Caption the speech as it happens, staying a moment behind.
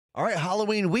All right,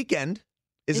 Halloween weekend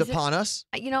is upon us.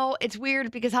 You know, it's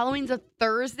weird because Halloween's a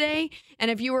Thursday,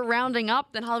 and if you were rounding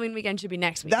up, then Halloween weekend should be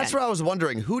next weekend. That's what I was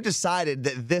wondering. Who decided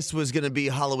that this was going to be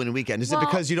Halloween weekend? Is it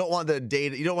because you don't want the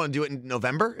date? You don't want to do it in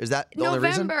November? Is that the only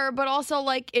reason? November, but also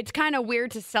like it's kind of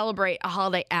weird to celebrate a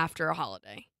holiday after a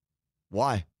holiday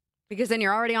Why? because then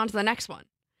you're already on to the next one.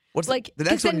 What's like the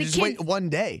next 'cause one? then You the just wait kids- one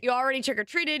day. You already trick or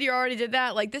treated. You already did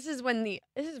that. Like this is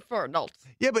for adults.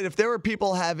 Yeah, but if there were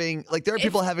people having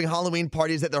having Halloween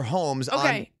parties at their homes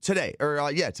on today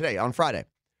today on Friday,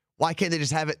 why can't they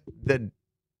just have it the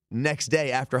next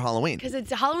day after Halloween? Because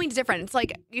Halloween's different. It's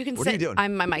like you can What say are you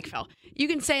doing? my mic fell. You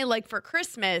can say like for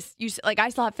Christmas, I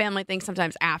still have family things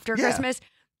sometimes after Christmas,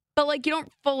 but like you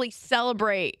don't fully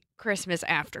celebrate Christmas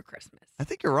after Christmas. I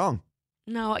think you're wrong.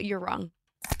 No, you're wrong.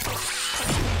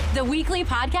 The weekly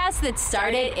podcast that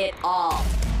started it all.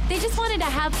 They just wanted to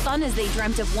have fun as they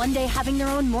dreamt of one day having their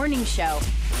own morning show.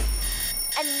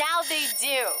 And now they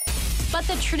do. But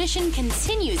the tradition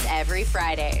continues every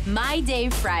Friday. My Day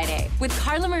Friday with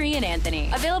Carla Marie and Anthony.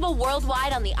 Available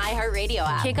worldwide on the iHeartRadio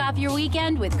app. Kick off your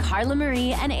weekend with Carla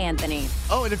Marie and Anthony.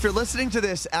 Oh, and if you're listening to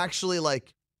this actually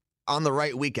like on the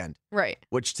right weekend, right?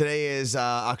 Which today is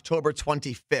October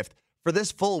 25th. For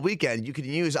this full weekend, you can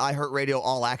use iHeartRadio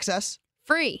All Access.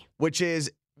 Free. Which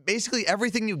is basically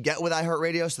everything you get with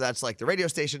iHeartRadio. So that's like the radio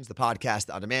stations, the podcast,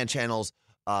 the on-demand channels,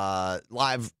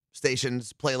 live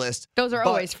stations, playlist. Those are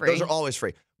always free. Those are always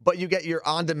free. But you get your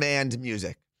on-demand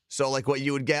music. So like what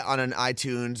you would get on an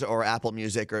iTunes or Apple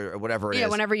Music or whatever it is. Yeah,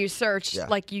 whenever you search,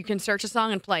 like you can search a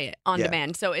song and play it on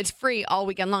demand. So it's free all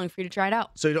weekend long for you to try it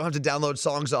out. So you don't have to download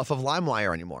songs off of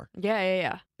LimeWire anymore.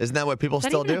 Yeah. Isn't that what people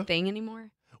still do? Is that even a thing anymore?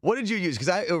 What did you use?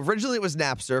 Because originally it was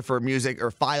Napster for music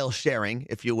or file sharing,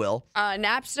 if you will.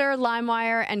 Napster,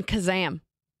 LimeWire, and Kazam.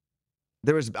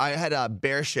 I had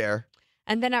BearShare.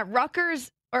 And then at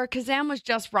Rutgers, or Kazam was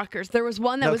just Rutgers. There was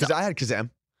one that was. No, because I had Kazam.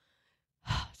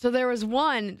 So there was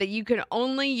one that you could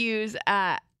only use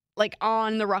at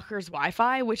on the Rutgers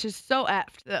Wi-Fi, which is so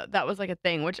effed. That was like a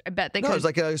thing, which I bet they could. No, it was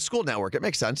like a school network. It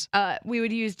makes sense. We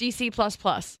would use DC++.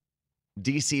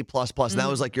 DC++. And that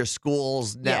was like your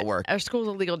school's network. Our school's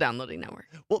illegal downloading network.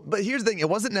 Well, but here's the thing. It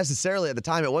wasn't necessarily at the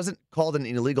time. It wasn't called an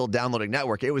illegal downloading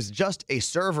network. It was just a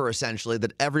server, essentially,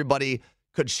 that everybody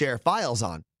could share files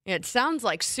on. Yeah, it sounds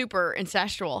like super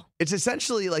incestual. It's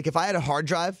essentially like if I had a hard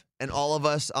drive and all of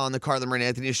us on the Carla Marie and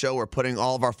Anthony show were putting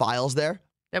all of our files there.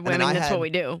 That's what we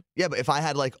do. Yeah, but if I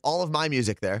had like all of my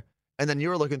music there and then you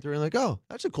were looking through and like, oh,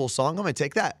 that's a cool song. I'm going to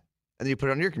take that. And then you put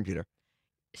it on your computer.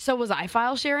 So was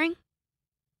iFile sharing?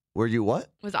 Were you what?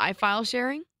 Was iFile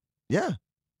sharing? Yeah.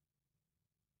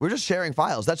 We're just sharing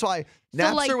files. That's why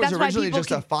Napster was originally just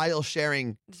a file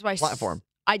sharing platform.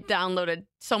 I downloaded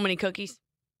so many cookies.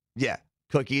 Yeah.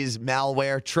 Cookies,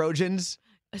 malware, Trojans.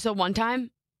 So one time,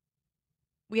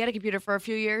 we had a computer for a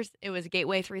few years. It was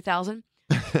Gateway 3000,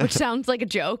 which sounds like a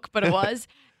joke, but it was.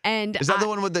 And is that the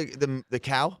one with the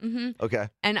cow? Mm-hmm. Okay.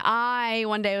 And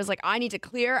one day was like, I need to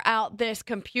clear out this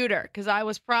computer because I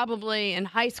was probably in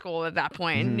high school at that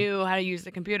point and knew how to use the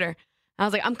computer. I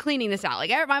was like, I'm cleaning this out. Like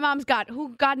my mom's got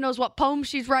God knows what poems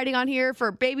she's writing on here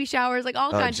for baby showers, like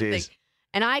all kinds of things.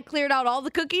 And I cleared out all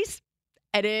the cookies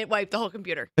and it wiped the whole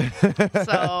computer.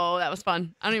 So that was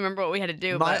fun. I don't even remember what we had to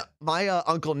do. My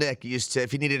Uncle Nick used to,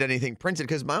 if he needed anything printed,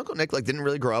 because my Uncle Nick didn't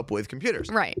really grow up with computers.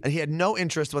 Right. And he had no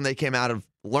interest when they came out of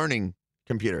learning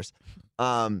computers.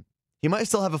 He might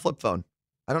still have a flip phone.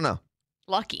 I don't know.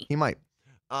 Lucky. He might.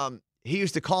 He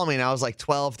used to call me and I was like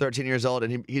 12, 13 years old.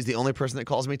 And he's the only person that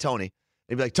calls me Tony.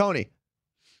 He'd be like, Tony.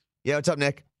 Yeah, what's up,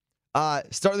 Nick?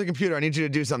 Start the computer. I need you to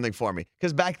do something for me.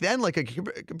 Because back then, like a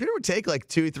computer would take like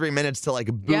 2-3 minutes to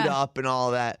like boot up and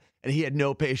all that. And he had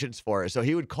no patience for it. So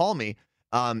he would call me.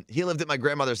 He lived at my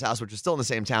grandmother's house, which was still in the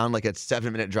same town, like a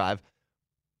 7-minute drive.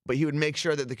 But he would make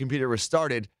sure that the computer was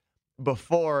started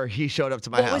before he showed up to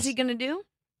my house. What was he going to do?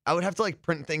 I would have to like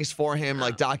print things for him,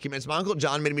 like documents. My Uncle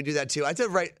John made me do that too.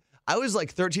 I was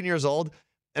like 13 years old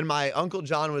and my Uncle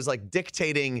John was like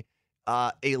dictating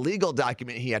a legal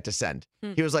document he had to send.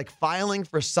 He was like filing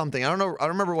for something. I don't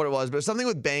remember what it was, but it was something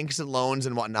with banks and loans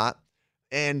and whatnot.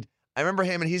 And I remember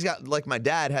him, and he's got, like my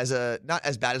dad has not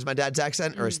as bad as my dad's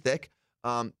accent or as thick,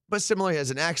 but similar. He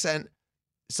has an accent.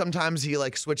 Sometimes he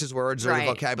like switches words or the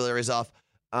vocabulary is off.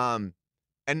 And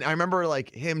I remember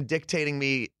like him dictating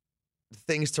me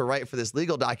things to write for this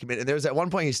legal document. And there was at one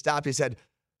point he stopped. He said,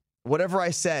 whatever I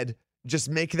said, just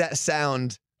make that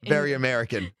sound very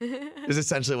American is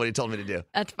essentially what he told me to do.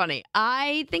 That's funny.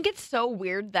 I think it's so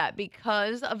weird that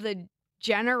because of the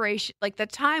generation, like the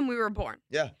time we were born,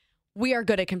 we are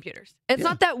good at computers. It's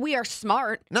not that we are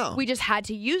smart. No. We just had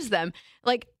to use them.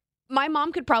 Like my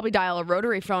mom could probably dial a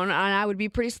rotary phone and I would be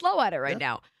pretty slow at it right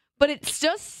now. But it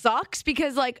just sucks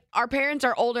because, like, our parents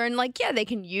are older and, like, yeah, they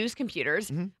can use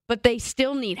computers, but they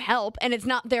still need help, and it's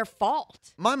not their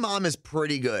fault. My mom is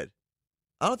pretty good.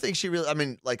 I don't think she really, I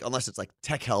mean, like, unless it's, like,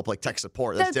 tech help, like tech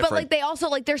support, that's different. But, like, they also,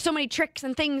 like, there's so many tricks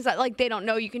and things that, like, they don't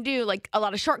know you can do, like, a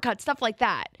lot of shortcuts, stuff like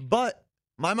that. But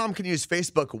my mom can use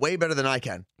Facebook way better than I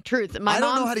can. Truth. I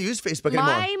don't know how to use Facebook anymore.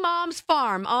 My mom's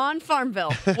farm on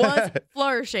Farmville was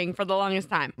flourishing for the longest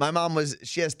time. My mom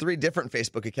she has 3 different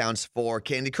Facebook accounts for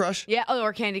Candy Crush. Yeah,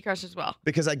 or Candy Crush as well.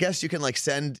 Because I guess you can, like,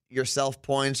 send yourself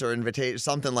points or invitation,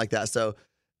 something like that. So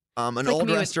an like old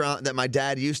restaurant that my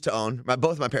dad used to own,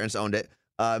 both my parents owned it,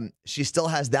 she still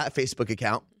has that Facebook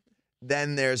account.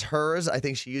 Then there's hers. I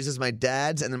think she uses my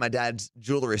dad's, and then my dad's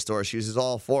jewelry store. She uses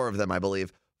all 4 of them, I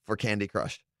believe, for Candy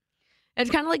Crush. It's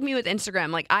kind of like me with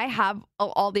Instagram. Like, I have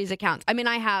all these accounts. I mean,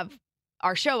 I have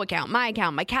our show account, my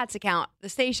cat's account, the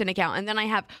station account, and then I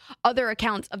have other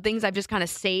accounts of things I've just kind of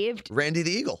saved. Randy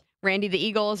the Eagle. Randy the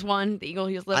Eagle is one. The Eagle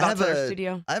who's lived outside our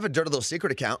studio. I have a Dirty Little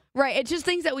Secret account. Right. It's just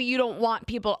things that you don't want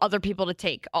other people to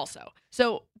take also.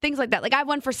 So things like that. Like, I have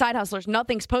one for Side Hustlers.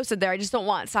 Nothing's posted there. I just don't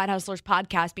want Side Hustlers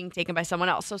podcast being taken by someone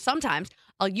else. So sometimes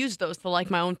I'll use those to like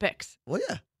my own pics. Well,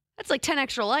 yeah. That's like 10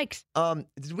 extra likes.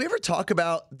 Did we ever talk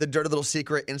about the Dirty Little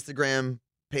Secret Instagram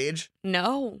page?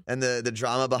 No. And the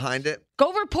drama behind it?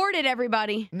 Go report it,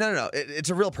 everybody. No.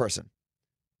 It's a real person.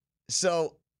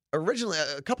 So originally,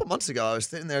 a couple months ago, I was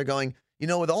sitting there going, you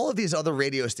know, with all of these other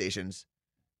radio stations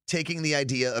taking the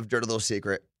idea of Dirty Little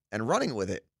Secret and running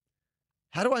with it,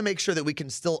 how do I make sure that we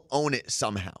can still own it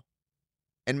somehow?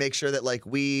 And make sure that, like,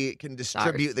 we can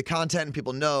distribute the content and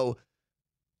people know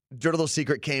Dirty Little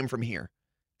Secret came from here.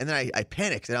 And then I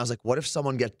panicked, and I was like, what if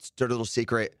someone gets Dirty Little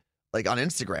Secret, like, on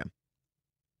Instagram?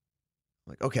 I'm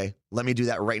like, okay, let me do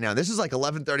that right now. This is like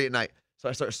 11:30 at night. So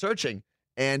I start searching,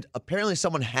 and apparently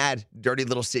someone had Dirty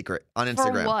Little Secret on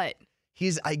Instagram. For what?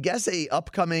 He's, I guess,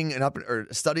 or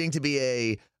studying to be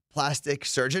a plastic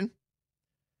surgeon.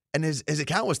 And his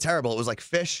account was terrible. It was like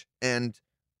fish and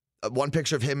one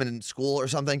picture of him in school or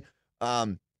something.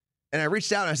 And I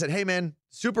reached out and I said, hey, man,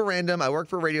 super random. I work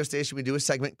for a radio station. We do a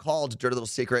segment called Dirty Little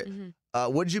Secret.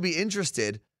 Would you be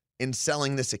interested in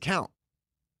selling this account?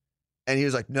 And he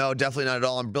was like, no, definitely not at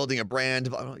all. I'm building a brand.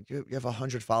 I'm like, you have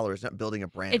 100 followers, not building a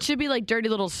brand. It should be like Dirty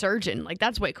Little Surgeon. Like,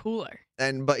 that's way cooler.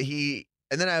 And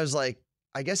then I was like,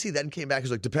 I guess he then came back. He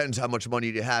was like, depends how much money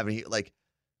you have. And he like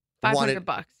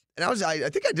 $500. And I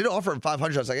think I did offer him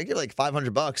 500. I was like, I give like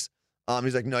 $500.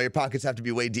 He's like, no, your pockets have to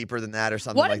be way deeper than that or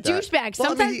something like that. What a douchebag.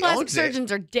 Sometimes plastic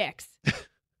surgeons are dicks. I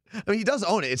mean, he does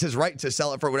own it. It's his right to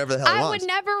sell it for whatever the hell he wants. I would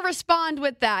never respond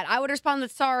with that. I would respond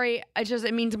with, sorry,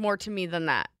 it means more to me than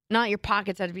that. Not your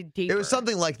pockets have to be deeper. It was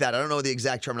something like that. I don't know what the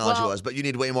exact terminology was, but you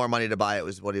need way more money to buy it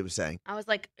was what he was saying. I was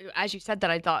like, as you said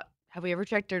that, I thought, have we ever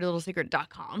checked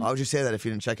dirtylittlesecret.com? Why would you say that if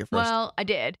you didn't check it first? Well, I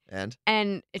did.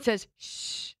 And it says,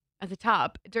 shh, at the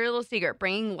top, Dirty Little Secret,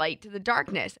 bringing light to the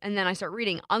darkness. And then I start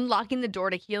reading, unlocking the door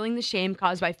to healing the shame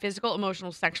caused by physical,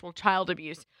 emotional, sexual, child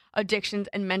abuse, addictions,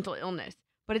 and mental illness.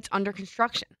 But it's under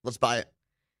construction. Let's buy it.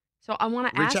 So I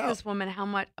want to ask this woman how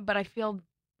much, but I feel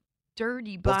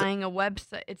dirty buying a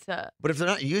website. But if they're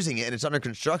not using it and it's under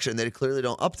construction, they clearly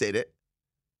don't update it.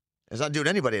 It's not doing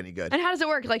anybody any good. And how does it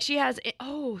work? Like, she's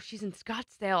in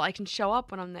Scottsdale. I can show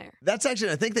up when I'm there. That's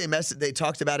actually, I think they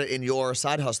talked about it in your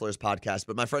Side Hustlers podcast,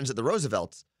 but my friends at the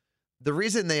Roosevelts, the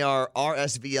reason they are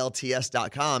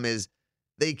rsvlts.com is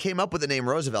they came up with the name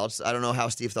Roosevelts. I don't know how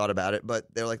Steve thought about it, but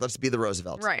they're like, let's be the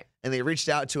Roosevelts. Right. And they reached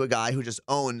out to a guy who just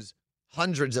owns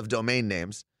hundreds of domain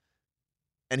names.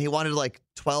 And he wanted like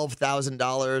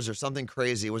 $12,000 or something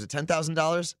crazy. Was it $10,000?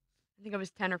 I think it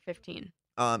was 10 or 15.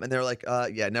 And they were like,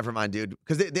 yeah, never mind, dude.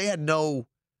 Because they had no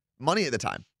money at the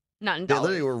time. Not in dollars.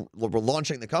 They literally were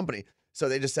launching the company. So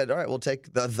they just said, all right, we'll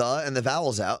take the and the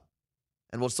vowels out.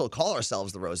 And we'll still call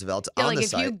ourselves the Roosevelts on the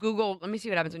site. If you Google, let me see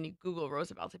what happens when you Google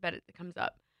Roosevelts. I bet it comes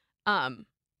up.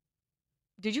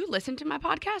 Did you listen to my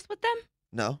podcast with them?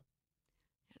 No.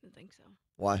 I don't think so.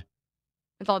 Why?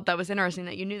 I thought that was interesting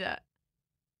that you knew that.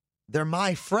 They're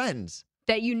my friends.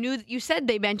 That you knew, you said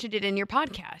they mentioned it in your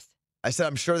podcast. I said,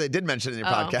 I'm sure they did mention it in your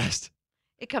podcast.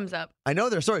 It comes up. I know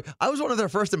their story. I was one of their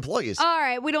first employees. All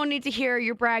right. We don't need to hear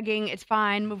your bragging. It's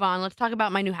fine. Move on. Let's talk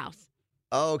about my new house.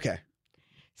 Oh, okay.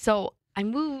 So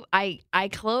I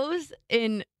close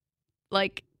in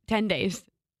like 10 days.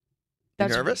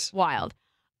 That's nervous? Wild.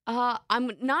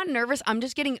 I'm not nervous. I'm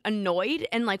just getting annoyed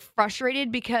and like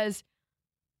frustrated because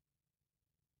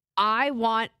I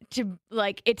want to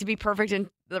it to be perfect and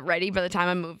ready by the time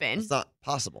I move in. It's not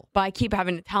possible. But I keep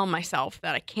having to tell myself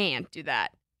that I can't do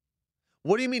that.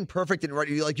 What do you mean perfect and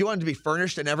ready? You want it to be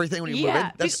furnished and everything when you move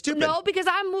in? That's stupid. No, because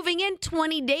I'm moving in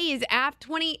 20 days after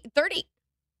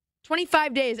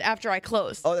 25 days after I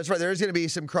close. Oh, that's right. There is going to be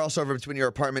some crossover between your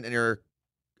apartment and your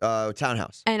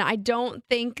townhouse. And I don't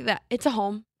think that it's a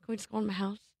home. Can we just go in my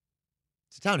house?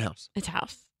 It's a townhouse. It's a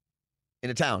house. In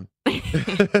a town.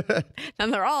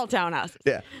 And they're all townhouses.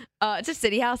 Yeah. It's a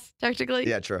city house, technically.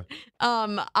 Yeah, true.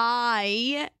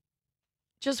 I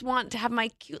just want to have my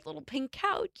cute little pink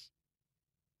couch.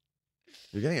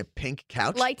 You're getting a pink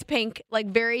couch? Light pink, like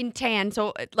very tan.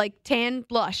 So like tan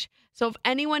blush. So if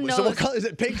anyone knows. So what color is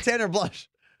it? Pink, tan, or blush?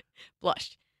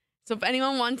 Blush. So if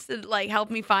anyone wants to like help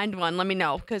me find one, let me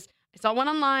know. Because I saw one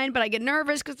online, but I get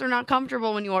nervous because they're not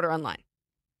comfortable when you order online.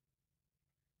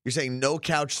 You're saying no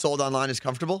couch sold online is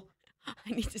comfortable?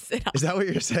 I need to sit on it. Is that what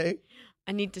you're saying?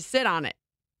 I need to sit on it.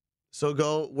 So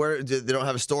go where? They don't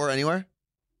have a store anywhere?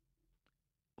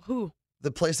 Who?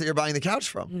 The place that you're buying the couch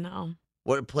from. No.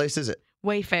 What place is it?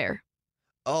 Wayfair.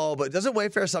 Oh, but doesn't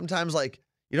Wayfair sometimes like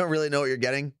you don't really know what you're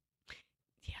getting?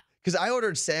 Yeah. Because I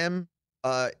ordered Sam,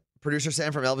 producer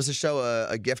Sam from Elvis's show,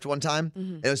 a gift one time.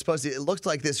 Mm-hmm. And it was supposed to. It looked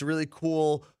like this really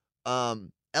cool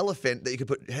elephant that you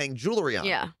could hang jewelry on.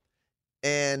 Yeah.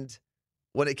 And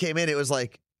when it came in, it was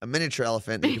like a miniature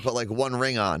elephant that you could put like one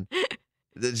ring on.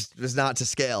 It was not to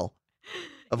scale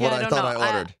of what I thought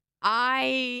I ordered.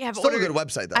 I have Still ordered. a good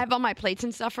website though. I have all my plates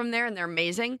and stuff from there, and they're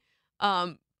amazing.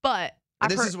 But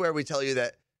this is where we tell you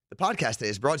that the podcast today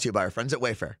is brought to you by our friends at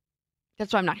Wayfair.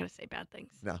 That's why I'm not going to say bad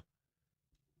things. No.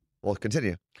 Well,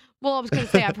 continue. Well, I was going to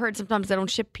say I've heard sometimes they don't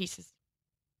ship pieces.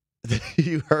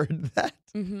 You heard that?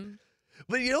 Mm-hmm.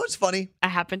 But you know what's funny? That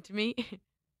happened to me.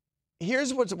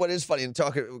 Here's what is funny. And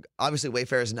talking, obviously,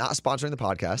 Wayfair is not sponsoring the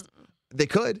podcast. They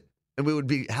could, and we would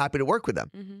be happy to work with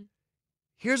them. Mm-hmm.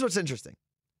 Here's what's interesting.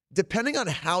 Depending on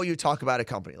how you talk about a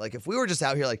company, like if we were just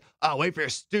out here like, oh,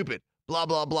 Wayfair's stupid, blah,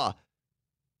 blah, blah,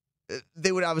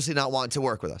 they would obviously not want to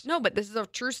work with us. No, but this is a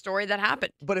true story that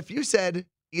happened. But if you said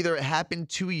either it happened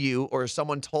to you or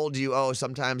someone told you, oh,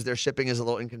 sometimes their shipping is a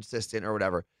little inconsistent or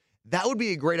whatever, that would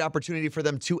be a great opportunity for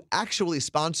them to actually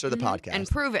sponsor the podcast. And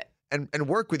prove it. And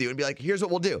work with you and be like, here's what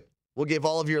we'll do. We'll give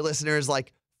all of your listeners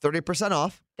like 30%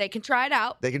 off. They can try it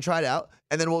out. They can try it out.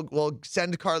 And then we'll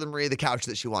send Carla Marie the couch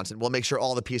that she wants. And we'll make sure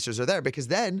all the pieces are there because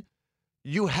then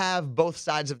you have both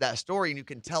sides of that story and you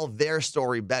can tell their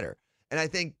story better. And I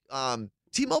think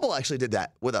T-Mobile actually did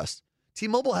that with us.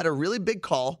 T-Mobile had a really big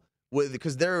call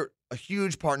because they're a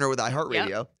huge partner with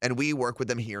iHeartRadio and we work with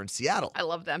them here in Seattle. I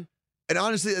love them. And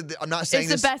honestly, I'm not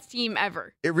saying it's the best team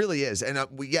ever. It really is. And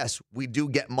we do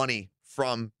get money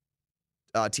from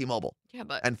T-Mobile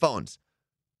and phones.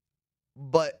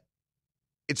 But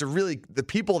it's the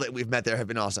people that we've met there have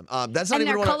been awesome. That's not and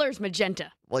even their color's magenta.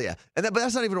 Well, yeah. But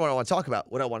that's not even what I want to talk about.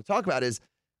 What I want to talk about is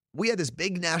we had this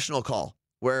big national call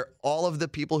where all of the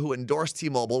people who endorse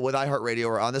T-Mobile with iHeartRadio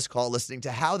are on this call listening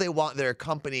to how they want their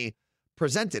company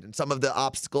presented and some of the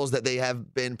obstacles that they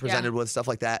have been presented with, stuff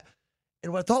like that.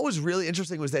 And what I thought was really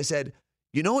interesting was they said,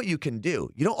 you know what you can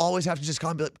do? You don't always have to just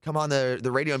come on the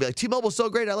radio and be like, T-Mobile's so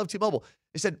great. I love T-Mobile.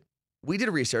 They said, we did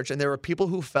research and there were people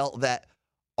who felt that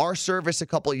our service a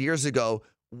couple of years ago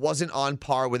wasn't on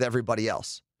par with everybody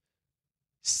else.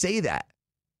 Say that,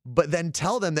 but then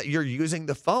tell them that you're using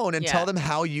the phone and tell them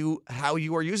how you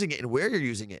are using it and where you're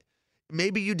using it.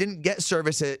 Maybe you didn't get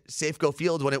service at Safeco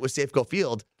Field when it was Safeco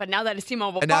Field. But now that it's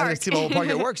T-Mobile Park. And now that it's T-Mobile Park,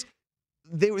 it works.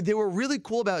 They were really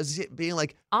cool about being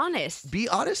like, honest. Be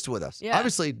honest with us. Yeah.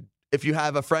 Obviously, if you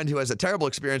have a friend who has a terrible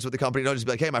experience with the company, don't just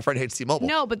be like, hey, my friend hates T-Mobile.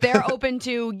 No, but they're open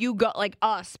to you like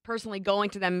us personally going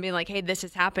to them and being like, hey, this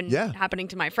is happening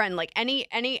to my friend. Like any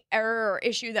error or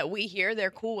issue that we hear, they're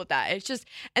cool with that. It's just,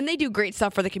 and they do great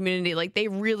stuff for the community. Like they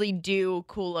really do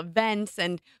cool events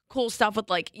and cool stuff with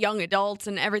like young adults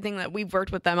and everything that we've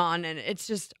worked with them on. And it's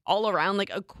just all around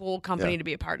like a cool company to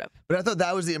be a part of. But I thought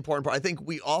that was the important part. I think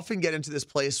we often get into this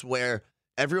place where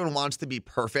everyone wants to be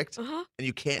perfect, and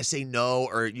you can't say no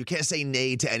or you can't say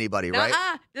nay to anybody, right?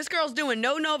 This girl's doing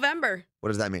no November. What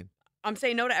does that mean? I'm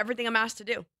saying no to everything I'm asked to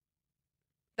do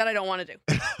that I don't want to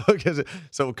do. Okay,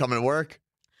 so coming to work?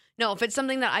 No, if it's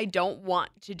something that I don't want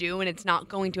to do and it's not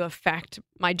going to affect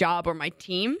my job or my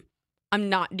team, I'm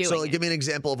not doing it. So give me an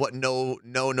example of what no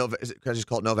November, is it because you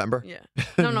call it November? Yeah.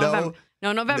 No November.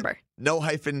 No November. No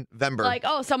hyphen Vember. Like,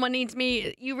 oh, someone needs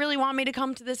me. You really want me to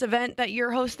come to this event that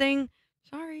you're hosting?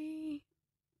 Sorry.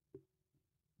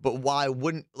 But why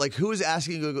wouldn't, like, who is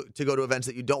asking you to go to events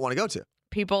that you don't want to go to?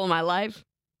 People in my life.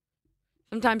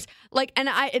 Sometimes, like, and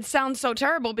it sounds so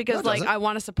terrible because, like, I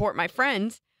want to support my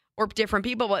friends or different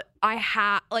people, but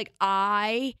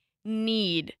I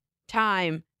need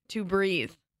time to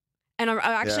breathe. And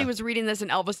I actually Yeah. was reading this in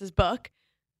Elvis's book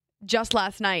just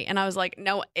last night, and I was like,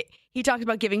 no, he talks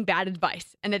about giving bad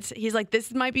advice. And he's like,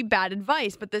 this might be bad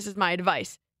advice, but this is my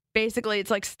advice. Basically,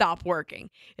 it's like, stop working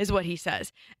is what he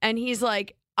says. And he's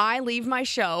like, I leave my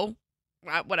show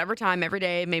at whatever time every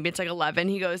day, maybe it's like 11.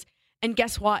 He goes, and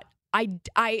guess what? I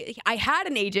had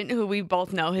an agent who we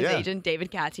both know, his agent, David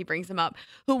Katz, he brings him up,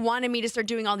 who wanted me to start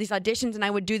doing all these auditions, and I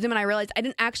would do them, and I realized I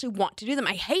didn't actually want to do them.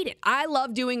 I hate it. I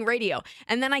love doing radio.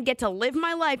 And then I get to live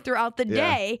my life throughout the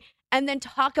day and then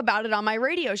talk about it on my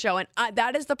radio show. And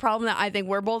that is the problem that I think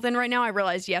we're both in right now. I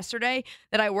realized yesterday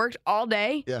that I worked all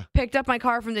day, picked up my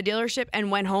car from the dealership,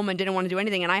 and went home and didn't want to do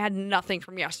anything. And I had nothing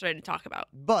from yesterday to talk about.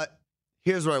 But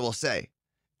here's what I will say.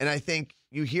 And I think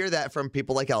you hear that from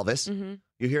people like Elvis. Mm-hmm.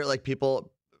 You hear it like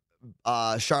people,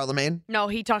 Charlemagne. No,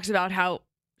 he talks about how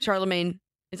Charlemagne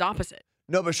is opposite.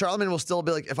 No, but Charlemagne will still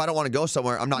be like, if I don't want to go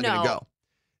somewhere, I'm not going to go.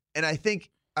 And I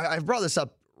think, I've brought this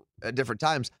up at different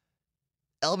times.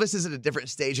 Elvis is at a different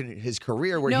stage in his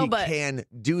career where he can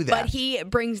do that. But he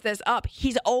brings this up.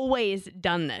 He's always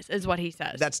done this, is what he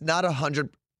says. That's not 100.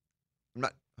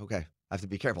 Okay, I have to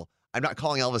be careful. I'm not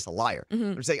calling Elvis a liar.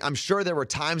 Mm-hmm. I'm saying I'm sure there were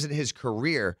times in his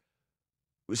career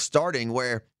starting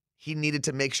where he needed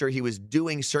to make sure he was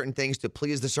doing certain things to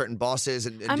please the certain bosses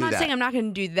and I'm do not that. saying I'm not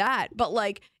going to do that, but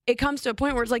like it comes to a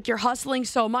point where it's like you're hustling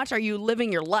so much. Are you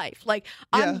living your life? Like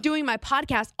I'm doing my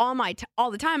podcast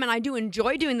all the time, and I do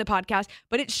enjoy doing the podcast,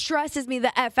 but it stresses me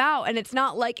the F out, and it's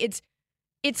not like it's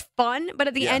fun, but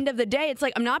at the end of the day, it's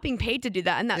like I'm not being paid to do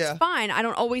that, and that's fine. I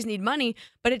don't always need money,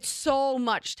 but it's so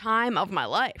much time of my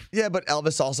life. Yeah, but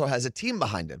Elvis also has a team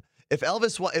behind him. If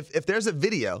there's a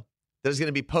video that is going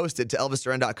to be posted to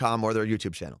ElvisDuran.com or their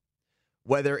YouTube channel,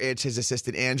 whether it's his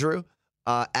assistant Andrew,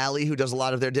 Allie, who does a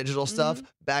lot of their digital stuff,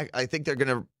 I think they're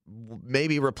going to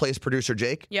maybe replace producer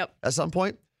Jake at some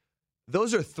point.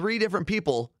 Those are 3 different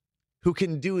people who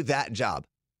can do that job.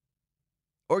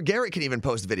 Or Garrett can even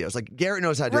post videos. Like Garrett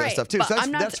knows how to do that stuff too. So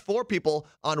that's 4 people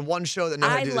on one show that know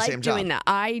how to do the same job. I like doing that.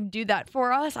 I do that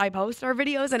for us. I post our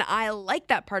videos, and I like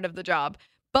that part of the job.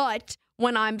 But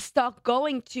when I'm stuck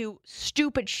going to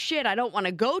stupid shit I don't want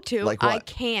to go to, like what? I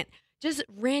can't. Just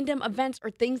random events or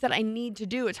things that I need to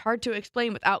do. It's hard to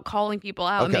explain without calling people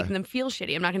out and making them feel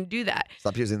shitty. I'm not going to do that.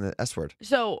 Stop using the S word.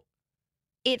 So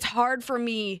it's hard for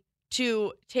me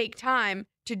to take time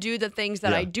to do the things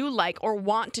that I do like or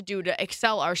want to do to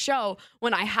excel our show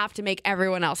when I have to make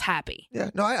everyone else happy. Yeah,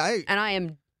 no, I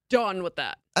am done with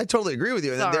that. I totally agree with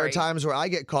you. And Sorry. there are times where I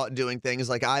get caught doing things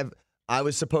like I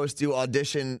was supposed to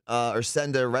audition or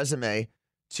send a resume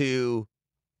to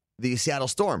the Seattle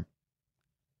Storm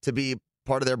to be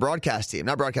part of their broadcast team.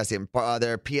 Not broadcast team,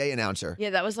 their PA announcer.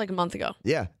 Yeah, that was like a month ago.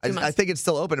 Yeah, I think it's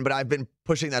still open, but I've been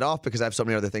pushing that off because I have so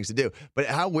many other things to do. But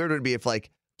how weird would it be if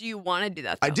like... Do you want to do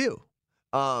that, though? I do.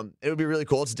 It would be really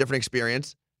cool. It's a different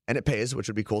experience, and it pays, which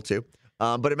would be cool too.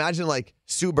 But imagine like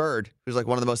Sue Bird, who's like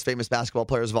one of the most famous basketball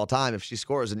players of all time, if she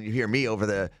scores and you hear me over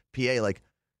the PA like,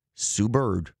 Sue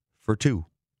Bird for 2.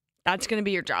 That's going to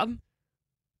be your job?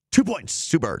 2 points,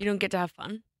 Sue Bird. You don't get to have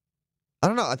fun? I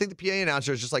don't know. I think the PA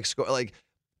announcer is just like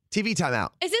TV timeout.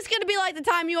 Is this going to be like the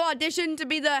time you auditioned to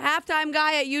be the halftime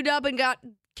guy at UW and got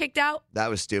kicked out? That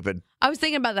was stupid. I was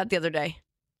thinking about that the other day.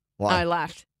 Why? I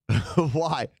laughed.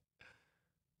 Why?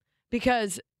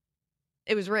 Because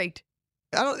it was rigged.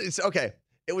 It's okay.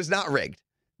 It was not rigged.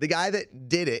 The guy that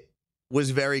did it was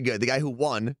very good. The guy who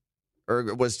won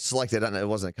or was selected, it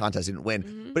wasn't a contest, he didn't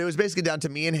win, but it was basically down to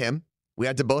me and him. We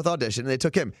had to both audition, and they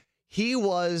took him. He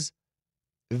was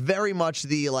very much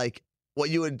the, like, what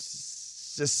you would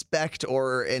suspect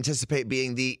or anticipate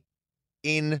being the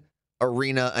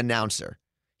in-arena announcer.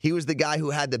 He was the guy who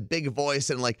had the big voice,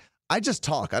 and, like, I just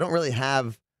talk. I don't really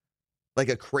have, like,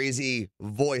 a crazy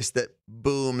voice that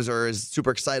booms or is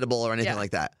super excitable or anything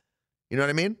like that. You know what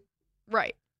I mean?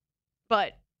 Right.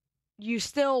 But you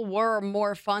still were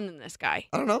more fun than this guy.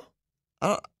 I don't know.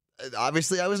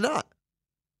 Obviously, I was not.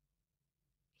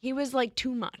 He was, like,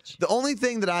 too much. The only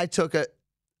thing that I took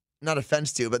not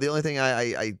offense to, but the only thing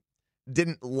I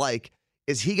didn't like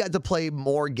is he got to play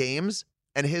more games,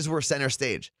 and his were center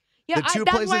stage. Yeah, that's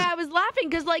why I was laughing,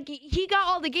 because, like, he got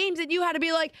all the games, and you had to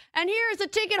be like, and here's a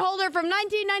ticket holder from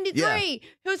 1993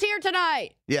 who's here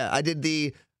tonight. Yeah, I did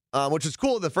which was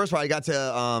cool. The first part I got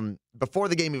to, before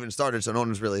the game even started, so no one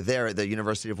was really there at the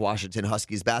University of Washington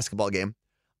Huskies basketball game,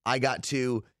 I got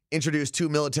to introduce 2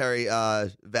 military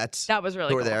vets that was really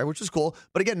who were cool. there, which was cool.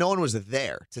 But again, no one was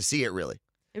there to see it, really.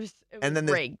 It was and then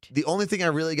rigged. The only thing I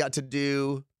really got to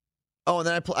do... Oh, and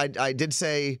then I did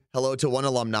say hello to one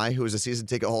alumni who was a season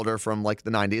ticket holder from, like,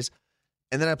 the 90s.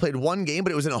 And then I played one game,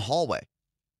 but it was in a hallway.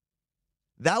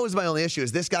 That was my only issue.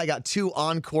 Is this guy got 2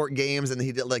 on-court games and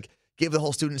he did gave the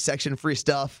whole student section free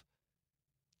stuff.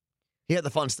 He had the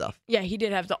fun stuff. Yeah, he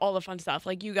did have all the fun stuff.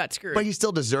 Like, you got screwed. But he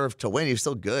still deserved to win. He was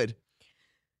still good.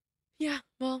 Yeah,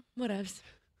 well, whatevs.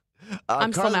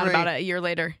 I'm still mad about it a year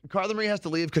later. Carla Marie has to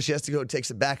leave because she has to go take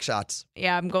some back shots.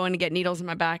 Yeah, I'm going to get needles in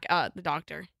my back at the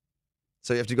doctor.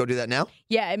 So you have to go do that now?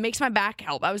 Yeah, it makes my back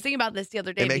help. I was thinking about this the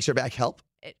other day. It makes your back help?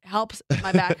 It helps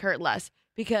my back hurt less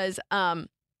because the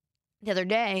other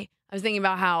day I was thinking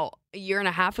about how a year and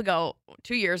a half ago,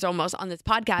 2 years almost, on this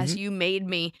podcast, you made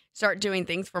me start doing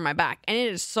things for my back. And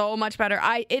it is so much better.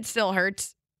 It still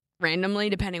hurts randomly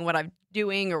depending what I'm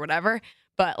doing or whatever.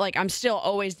 But I'm still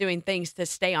always doing things to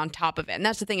stay on top of it. And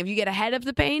that's the thing. If you get ahead of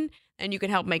the pain, then you can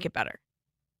help make it better.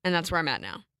 And that's where I'm at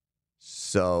now.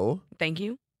 So? Thank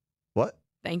you. What?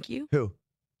 Thank you. Who?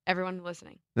 Everyone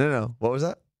listening. No. What was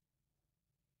that?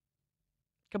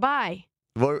 Goodbye.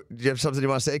 Do you have something you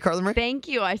want to say, Carla Marie? Thank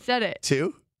you. I said it.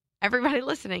 2? Everybody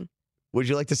listening. Would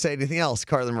you like to say anything else,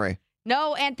 Carla Marie?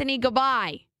 No, Anthony,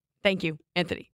 goodbye. Thank you, Anthony.